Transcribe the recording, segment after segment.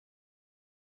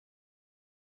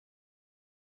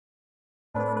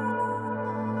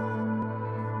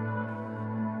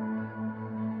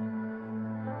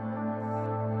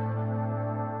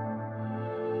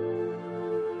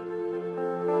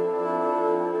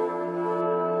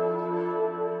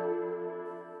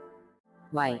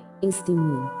Why is the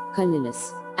moon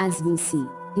colorless? As we see,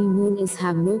 the moon is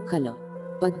have no color.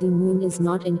 But the moon is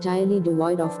not entirely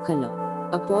devoid of color.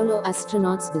 Apollo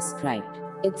astronauts described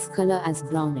its color as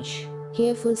brownish.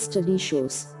 Careful study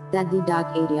shows that the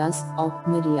dark areas of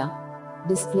Maria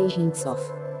display hints of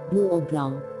blue or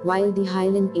brown, while the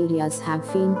highland areas have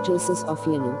faint traces of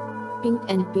yellow, pink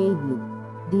and pale blue.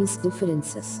 These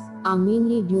differences are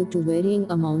mainly due to varying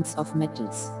amounts of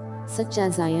metals, such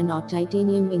as iron or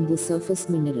titanium in the surface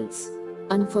minerals.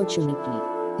 Unfortunately,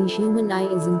 the human eye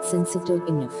isn't sensitive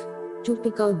enough to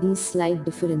pick out these slight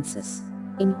differences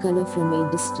in color from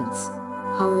a distance.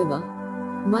 However,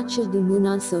 much of the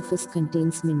lunar surface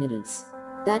contains minerals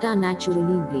that are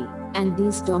naturally gray, and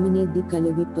these dominate the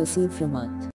color we perceive from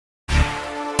Earth.